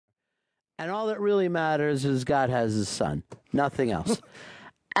And all that really matters is God has his son. Nothing else.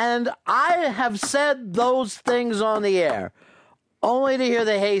 And I have said those things on the air only to hear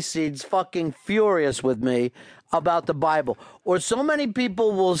the hayseeds fucking furious with me about the Bible. Or so many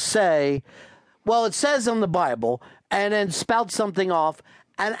people will say, well, it says in the Bible, and then spout something off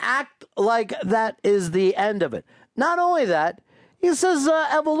and act like that is the end of it. Not only that, he says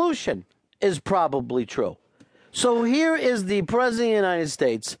evolution is probably true. So here is the President of the United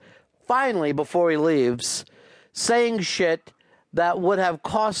States, finally, before he leaves, saying shit that would have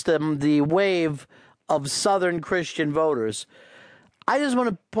cost him the wave of Southern Christian voters. I just want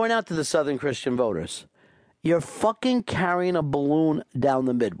to point out to the Southern Christian voters, you're fucking carrying a balloon down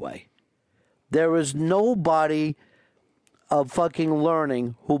the midway. There is nobody of fucking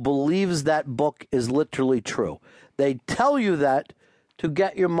learning who believes that book is literally true. They tell you that to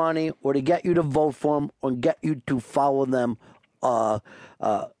get your money or to get you to vote for them or get you to follow them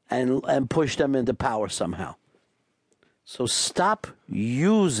and push them into power somehow. So stop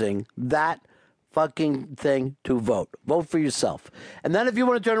using that fucking thing to vote. Vote for yourself. And then if you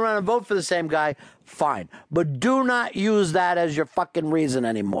want to turn around and vote for the same guy, fine. But do not use that as your fucking reason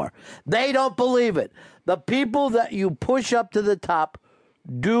anymore. They don't believe it. The people that you push up to the top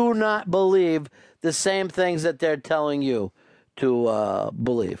do not believe the same things that they're telling you to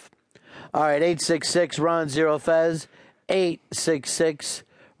believe. All right, 866-RON-0-FEZ.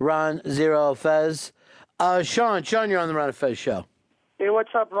 866-RON-0-FEZ. Sean, you're on the Ron Fez show. Hey,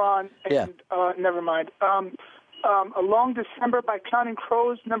 what's up, Ron? And, yeah. Never mind. Along December by Counting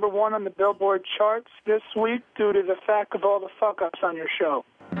Crows, #1 on the Billboard charts this week due to the fact of all the fuck-ups on your show.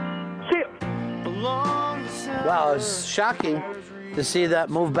 See you. Wow, it's shocking to see that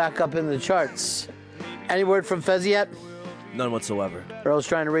move back up in the charts. Any word from Fez yet? None whatsoever. Earl's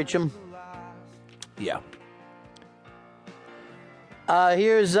trying to reach him? Yeah.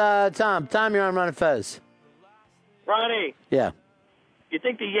 Here's Tom. Tom, you're on Ron Fez. Ronnie. Yeah. You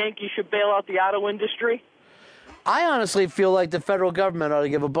think the Yankees should bail out the auto industry? I honestly feel like the federal government ought to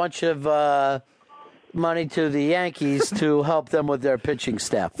give a bunch of money to the Yankees to help them with their pitching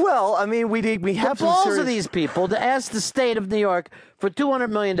staff. Well, I mean, we have the balls of these people to ask the state of New York for $200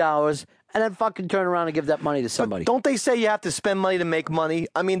 million and then fucking turn around and give that money to somebody. But don't they say you have to spend money to make money?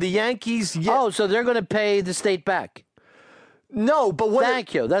 I mean, the Yankees... Yeah. Oh, so they're going to pay the state back? No, but what...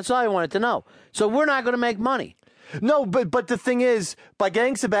 Thank you. That's all I wanted to know. So we're not going to make money. No, but the thing is, by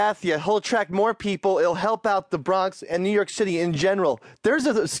getting Sabathia, he'll attract more people. It'll help out the Bronx and New York City in general. There's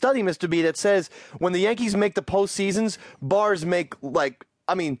a study, Mr. B, that says when the Yankees make the postseasons, bars make,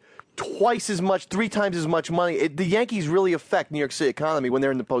 twice as much, 3 times as much money. The Yankees really affect New York City economy when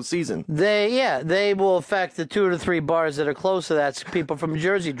they're in the postseason. They will affect the 2 to 3 bars that are close to that. People from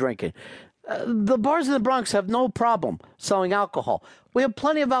Jersey drinking. The bars in the Bronx have no problem selling alcohol. We have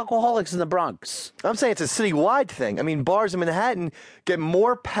plenty of alcoholics in the Bronx. I'm saying it's a citywide thing. I mean, bars in Manhattan get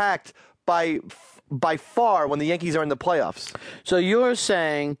more packed by far when the Yankees are in the playoffs. So you're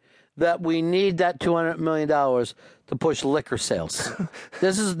saying that we need that $200 million to push liquor sales.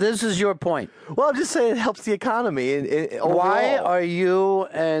 This is your point. Well, I'm just saying it helps the economy. Why are you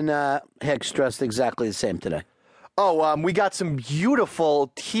and Hicks dressed exactly the same today? Oh, we got some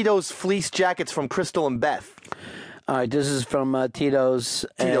beautiful Tito's fleece jackets from Crystal and Beth. All right, this is from Tito's.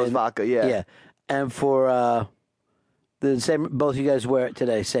 Tito's Vodka, yeah. Yeah, and for the same, both you guys wear it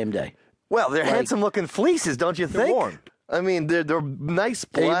today, same day. Well, they're handsome-looking fleeces, don't you think? They're warm. I mean, they're nice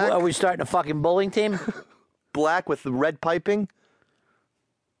black. Are we starting a fucking bowling team? Black with the red piping.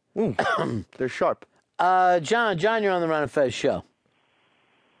 They're sharp. John, you're on the Ron Fez show.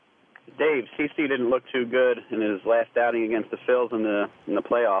 Dave, CC didn't look too good in his last outing against the Phils in the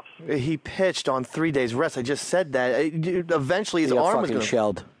playoffs. He pitched on 3 days rest. I just said that. Eventually, his arm was going to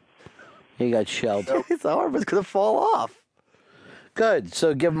shelled. He got shelled. His arm was going to fall off. Good.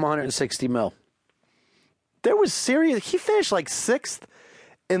 So give him 160 mil. There was serious. He finished like 6th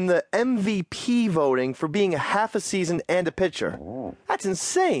in the MVP voting for being a half a season and a pitcher. That's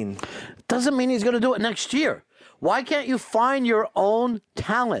insane. Doesn't mean he's going to do it next year. Why can't you find your own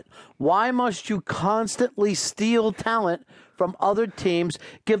talent? Why must you constantly steal talent from other teams,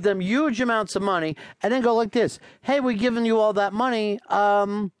 give them huge amounts of money, and then go like this? Hey, we're giving you all that money.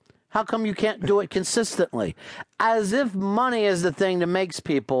 How come you can't do it consistently? As if money is the thing that makes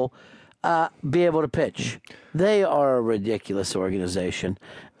people be able to pitch. They are a ridiculous organization.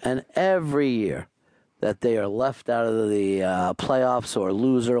 And every year that they are left out of the playoffs or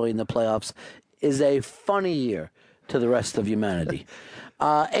lose early in the playoffs is a funny year to the rest of humanity.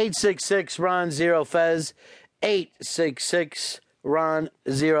 866-RON-0-FEZ.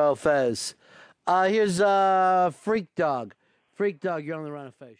 866-RON-0-FEZ. Here's Freak Dog. Freak Dog, you're on the Ron Fez.